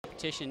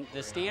competition.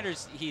 The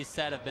standards he's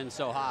set have been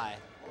so high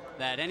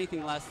that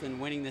anything less than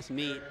winning this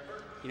meet,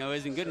 you know,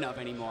 isn't good enough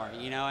anymore.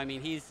 You know, I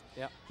mean,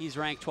 he's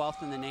ranked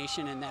 12th in the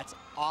nation, and that's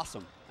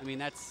awesome. I mean,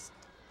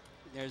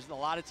 there's a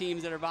lot of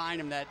teams that are behind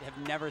him that have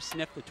never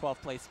sniffed the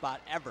 12th place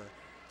spot ever.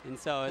 And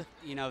so,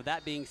 you know,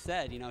 that being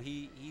said, you know,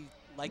 he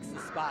likes the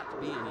spot to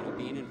be in. You know,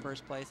 being in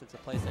first place, it's a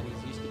place that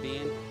he's used to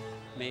being.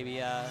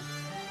 Maybe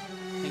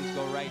things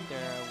go right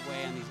their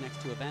way on these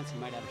next 2 events, he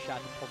might have a shot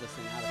to pull this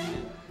thing out of the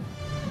end.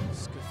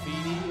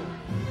 Scaffidi,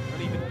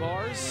 uneven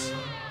bars.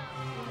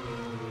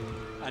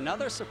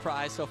 Another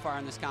surprise so far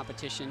in this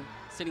competition,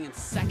 sitting in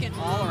second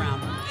all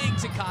around, big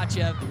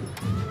Tkachev,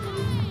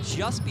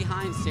 just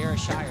behind Sarah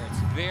Shire. It's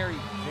very,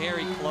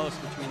 very close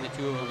between the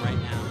 2 of them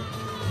right now.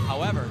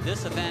 However,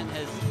 this event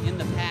has, in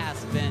the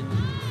past, been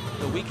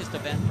the weakest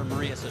event for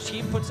Maria. So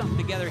she put something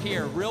together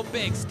here, real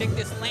big, stick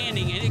this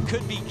landing, and it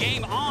could be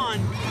game on.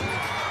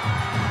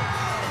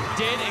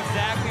 Did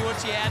exactly what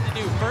she had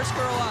to do. First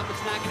girl up,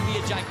 it's not gonna be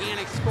a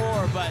gigantic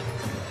score, but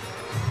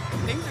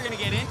things are gonna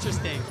get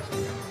interesting.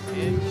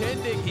 And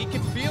Kendig, he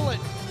can feel it.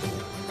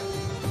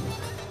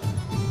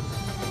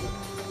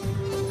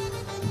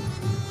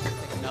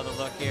 Take another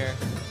look here,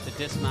 the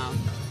dismount.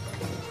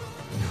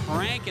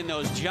 Cranking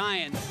those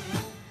giants.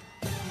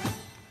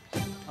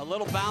 A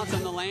little bounce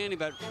on the landing,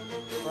 but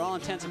for all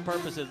intents and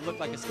purposes, it looked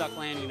like a stuck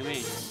landing to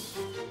me.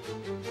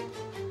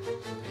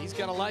 He's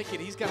gotta like it.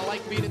 He's gotta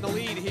like being in the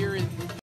lead here in